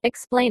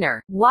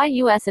Explainer: why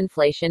U.S.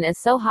 inflation is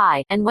so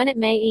high, and when it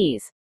may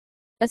ease.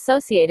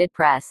 Associated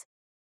Press.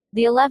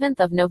 The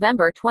 11th of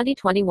November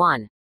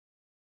 2021.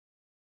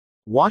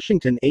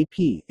 Washington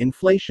AP,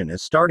 inflation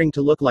is starting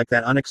to look like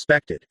that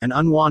unexpected and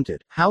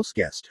unwanted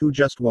houseguest who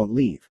just won't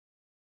leave.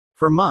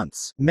 For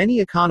months, many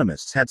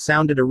economists had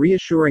sounded a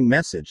reassuring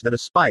message that a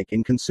spike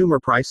in consumer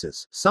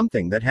prices,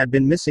 something that had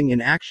been missing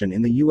in action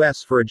in the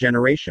U.S. for a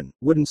generation,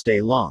 wouldn't stay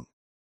long.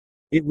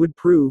 It would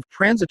prove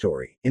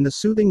transitory, in the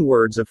soothing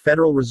words of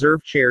Federal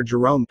Reserve Chair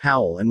Jerome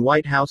Powell and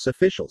White House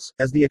officials,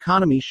 as the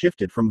economy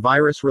shifted from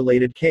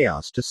virus-related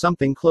chaos to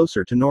something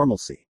closer to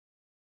normalcy.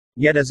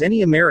 Yet as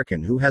any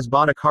American who has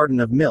bought a carton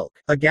of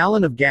milk, a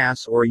gallon of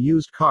gas or a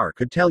used car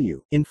could tell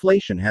you,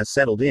 inflation has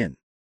settled in.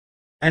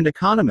 And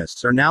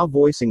economists are now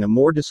voicing a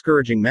more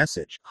discouraging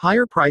message: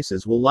 higher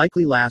prices will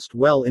likely last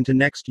well into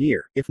next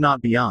year, if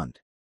not beyond.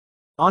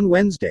 On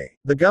Wednesday,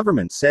 the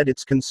government said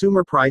its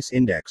consumer price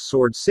index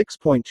soared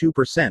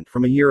 6.2%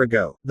 from a year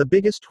ago, the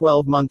biggest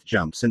 12-month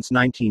jump since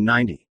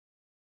 1990.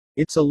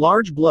 It's a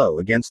large blow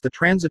against the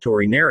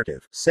transitory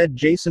narrative, said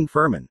Jason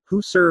Furman,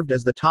 who served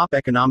as the top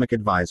economic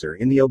advisor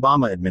in the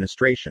Obama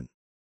administration.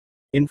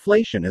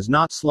 Inflation is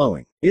not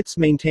slowing, it's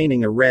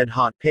maintaining a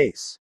red-hot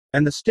pace.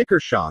 And the sticker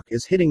shock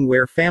is hitting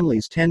where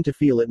families tend to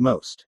feel it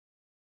most.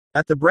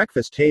 At the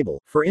breakfast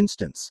table, for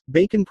instance,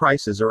 bacon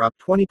prices are up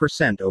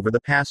 20% over the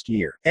past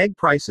year, egg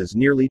prices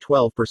nearly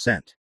 12%.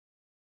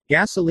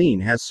 Gasoline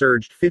has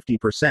surged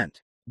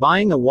 50%.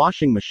 Buying a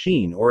washing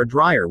machine or a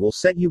dryer will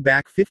set you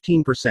back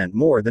 15%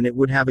 more than it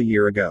would have a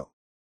year ago.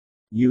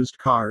 Used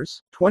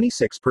cars?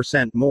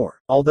 26% more.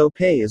 Although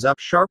pay is up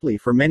sharply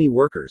for many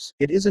workers,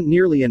 it isn't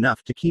nearly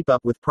enough to keep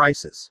up with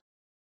prices.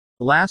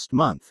 Last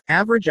month,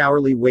 average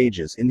hourly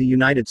wages in the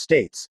United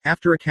States,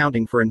 after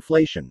accounting for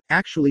inflation,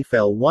 actually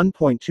fell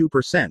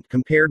 1.2%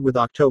 compared with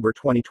October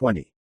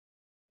 2020.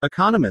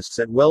 Economists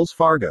at Wells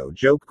Fargo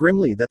joke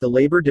grimly that the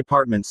Labor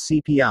Department's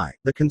CPI,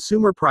 the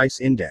Consumer Price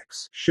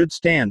Index, should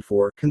stand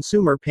for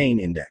Consumer Pain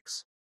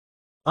Index.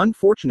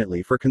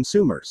 Unfortunately for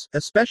consumers,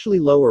 especially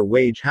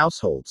lower-wage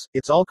households,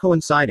 it's all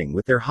coinciding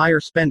with their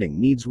higher spending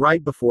needs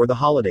right before the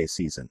holiday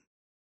season.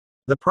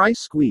 The price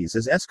squeeze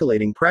is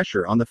escalating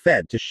pressure on the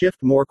Fed to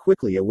shift more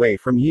quickly away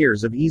from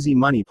years of easy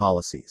money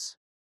policies.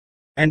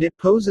 And it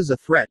poses a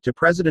threat to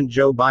President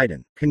Joe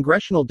Biden,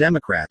 congressional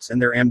Democrats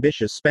and their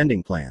ambitious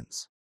spending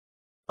plans.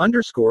 What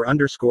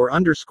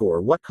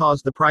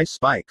caused the price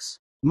spikes?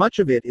 Much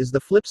of it is the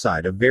flip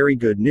side of very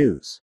good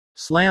news.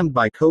 Slammed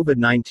by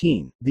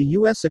COVID-19, the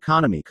U.S.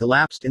 economy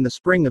collapsed in the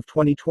spring of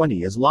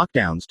 2020 as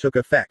lockdowns took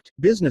effect,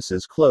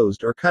 businesses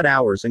closed or cut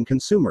hours and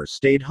consumers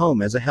stayed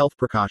home as a health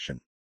precaution.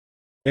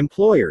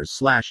 Employers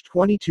slashed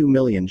 22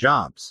 million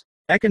jobs.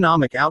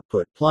 Economic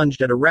output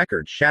plunged at a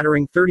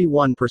record-shattering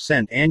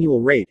 31%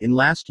 annual rate in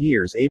last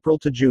year's April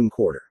to June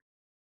quarter.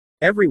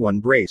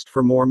 Everyone braced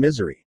for more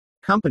misery.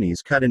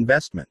 Companies cut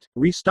investment,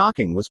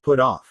 restocking was put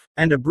off,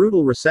 and a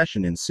brutal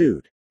recession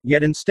ensued.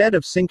 Yet instead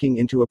of sinking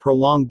into a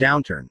prolonged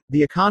downturn,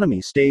 the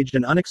economy staged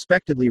an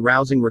unexpectedly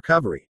rousing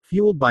recovery,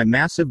 fueled by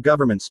massive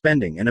government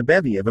spending and a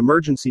bevy of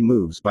emergency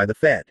moves by the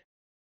Fed.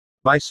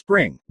 By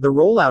spring, the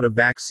rollout of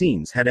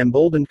vaccines had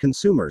emboldened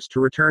consumers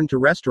to return to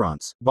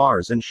restaurants,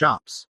 bars and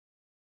shops.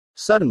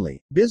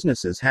 Suddenly,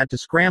 businesses had to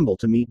scramble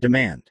to meet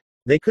demand.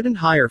 They couldn't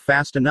hire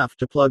fast enough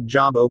to plug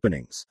job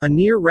openings, a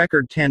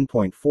near-record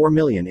 10.4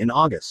 million in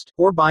August,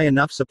 or buy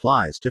enough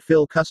supplies to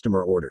fill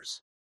customer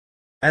orders.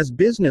 As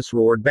business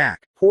roared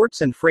back,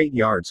 ports and freight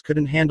yards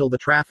couldn't handle the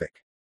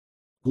traffic.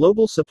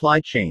 Global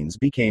supply chains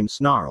became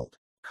snarled.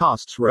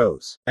 Costs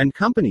rose, and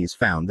companies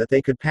found that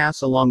they could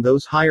pass along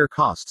those higher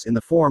costs in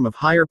the form of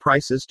higher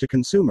prices to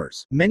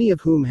consumers, many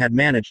of whom had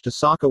managed to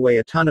sock away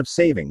a ton of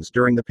savings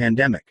during the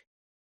pandemic.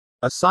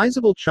 A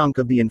sizable chunk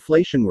of the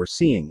inflation we're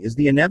seeing is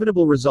the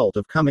inevitable result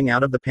of coming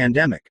out of the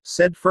pandemic,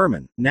 said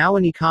Furman, now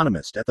an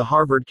economist at the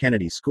Harvard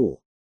Kennedy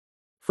School.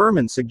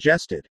 Furman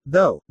suggested,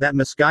 though, that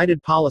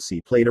misguided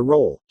policy played a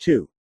role,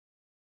 too.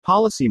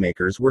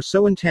 Policymakers were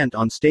so intent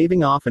on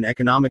staving off an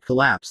economic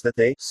collapse that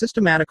they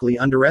systematically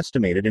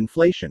underestimated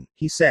inflation,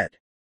 he said.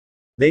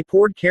 They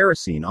poured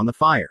kerosene on the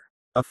fire.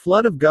 A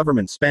flood of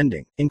government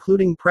spending,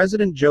 including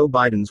President Joe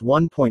Biden's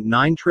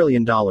 $1.9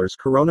 trillion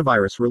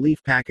coronavirus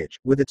relief package,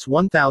 with its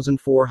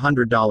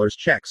 $1,400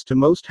 checks to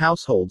most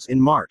households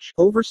in March,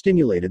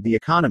 overstimulated the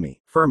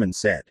economy, Furman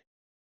said.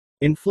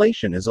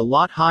 Inflation is a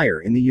lot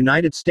higher in the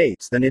United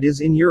States than it is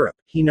in Europe,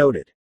 he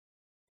noted.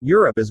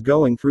 Europe is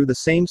going through the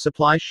same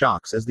supply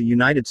shocks as the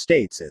United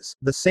States is,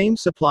 the same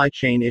supply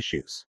chain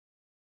issues.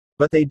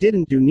 But they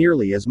didn't do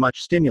nearly as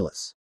much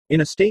stimulus.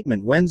 In a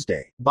statement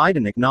Wednesday,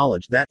 Biden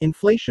acknowledged that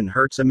inflation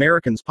hurts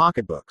Americans'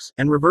 pocketbooks,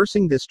 and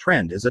reversing this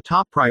trend is a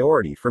top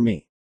priority for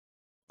me.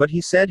 But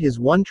he said his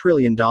 $1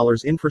 trillion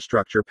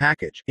infrastructure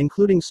package,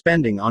 including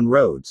spending on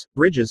roads,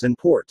 bridges and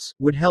ports,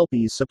 would help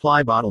ease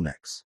supply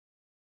bottlenecks.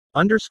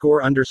 How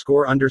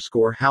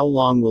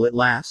long will it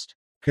last?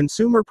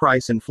 Consumer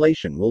price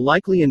inflation will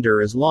likely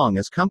endure as long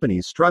as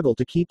companies struggle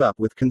to keep up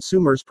with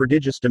consumers'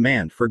 prodigious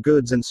demand for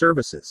goods and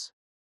services.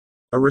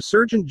 A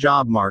resurgent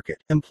job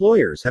market,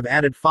 employers have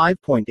added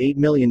 5.8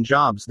 million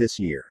jobs this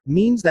year,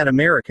 means that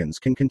Americans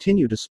can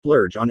continue to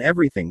splurge on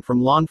everything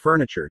from lawn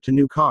furniture to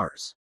new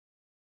cars.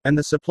 And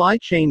the supply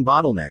chain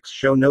bottlenecks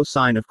show no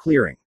sign of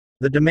clearing.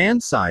 The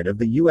demand side of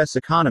the U.S.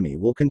 economy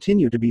will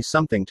continue to be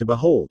something to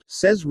behold,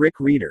 says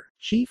Rick Reeder,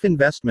 Chief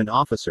Investment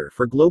Officer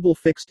for Global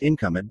Fixed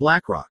Income at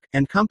BlackRock,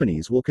 and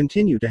companies will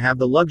continue to have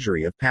the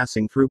luxury of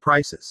passing through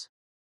prices.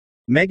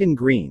 Megan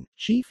Green,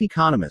 chief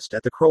economist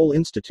at the Kroll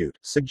Institute,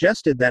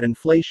 suggested that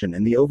inflation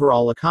and the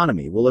overall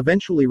economy will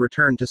eventually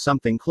return to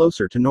something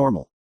closer to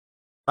normal.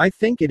 I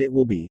think it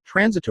will be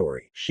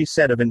transitory, she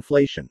said of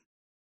inflation.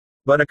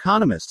 But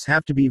economists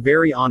have to be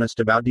very honest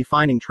about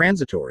defining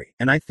transitory,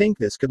 and I think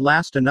this could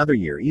last another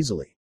year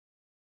easily.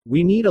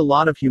 We need a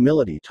lot of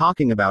humility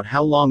talking about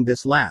how long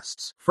this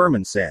lasts,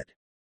 Furman said.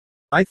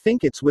 I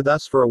think it's with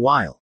us for a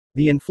while.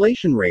 The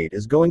inflation rate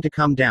is going to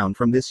come down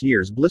from this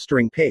year's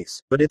blistering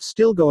pace, but it's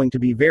still going to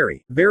be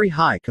very, very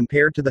high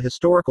compared to the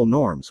historical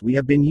norms we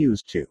have been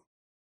used to.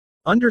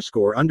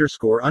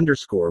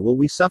 Will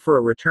we suffer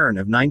a return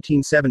of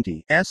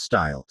 1970s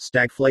style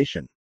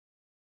stagflation?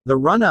 The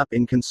run-up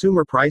in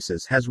consumer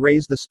prices has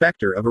raised the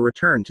specter of a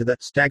return to the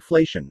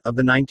stagflation of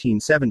the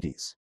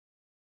 1970s.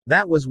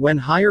 That was when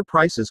higher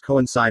prices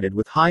coincided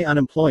with high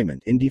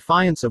unemployment in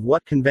defiance of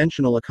what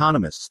conventional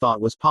economists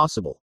thought was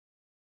possible.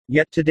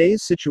 Yet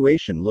today's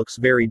situation looks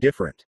very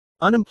different.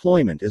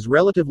 Unemployment is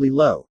relatively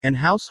low, and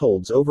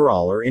households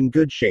overall are in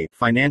good shape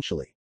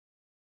financially.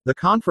 The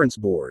Conference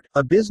Board,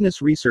 a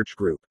business research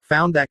group,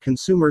 found that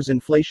consumers'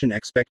 inflation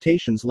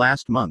expectations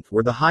last month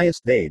were the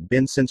highest they'd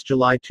been since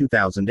July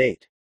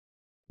 2008.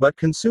 But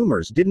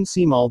consumers didn't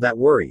seem all that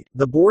worried.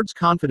 The board's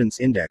confidence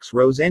index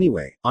rose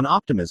anyway, on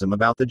optimism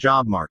about the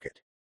job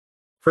market.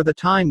 For the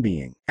time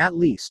being, at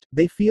least,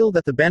 they feel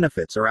that the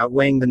benefits are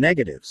outweighing the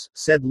negatives,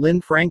 said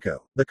Lynn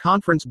Franco, the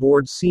Conference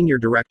Board's senior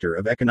director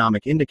of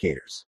economic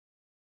indicators.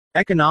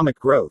 Economic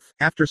growth,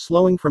 after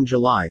slowing from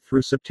July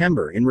through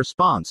September in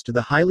response to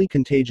the highly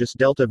contagious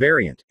Delta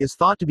variant, is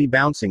thought to be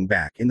bouncing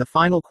back in the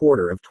final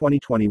quarter of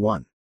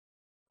 2021.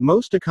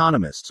 Most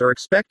economists are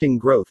expecting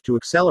growth to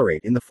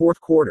accelerate in the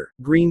fourth quarter,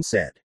 Green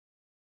said.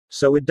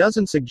 So it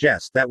doesn't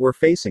suggest that we're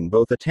facing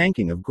both a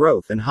tanking of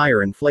growth and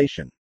higher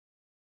inflation.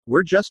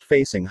 We're just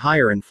facing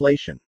higher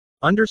inflation.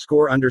 What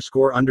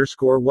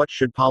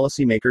should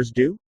policymakers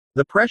do?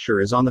 The pressure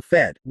is on the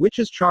Fed, which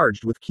is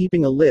charged with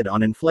keeping a lid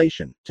on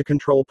inflation, to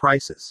control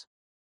prices.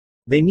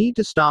 They need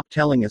to stop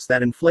telling us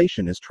that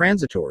inflation is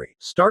transitory,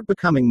 start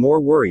becoming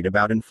more worried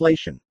about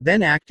inflation,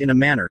 then act in a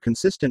manner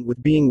consistent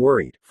with being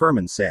worried,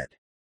 Furman said.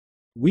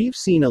 We've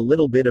seen a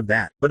little bit of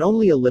that, but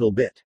only a little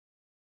bit.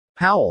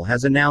 Powell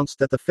has announced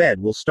that the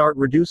Fed will start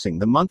reducing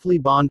the monthly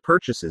bond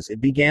purchases it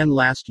began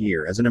last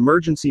year as an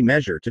emergency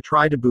measure to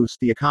try to boost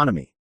the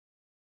economy.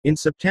 In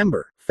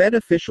September, Fed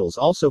officials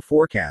also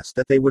forecast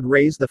that they would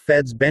raise the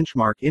Fed's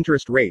benchmark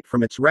interest rate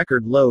from its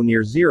record low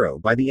near zero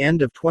by the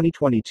end of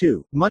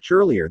 2022, much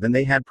earlier than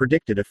they had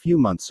predicted a few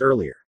months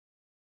earlier.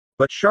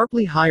 But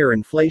sharply higher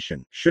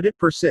inflation, should it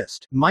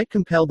persist, might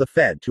compel the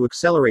Fed to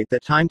accelerate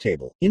that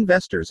timetable.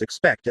 Investors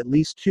expect at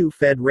least 2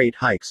 Fed rate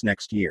hikes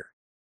next year.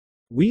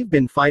 We've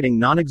been fighting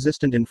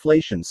non-existent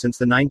inflation since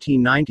the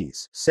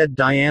 1990s, said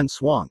Diane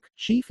Swank,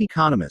 chief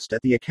economist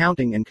at the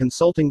accounting and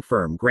consulting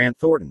firm Grant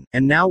Thornton,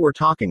 and now we're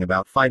talking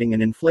about fighting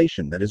an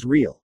inflation that is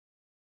real.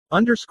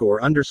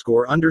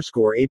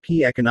 AP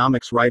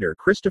economics writer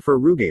Christopher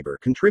Rugaber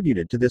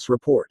contributed to this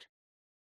report.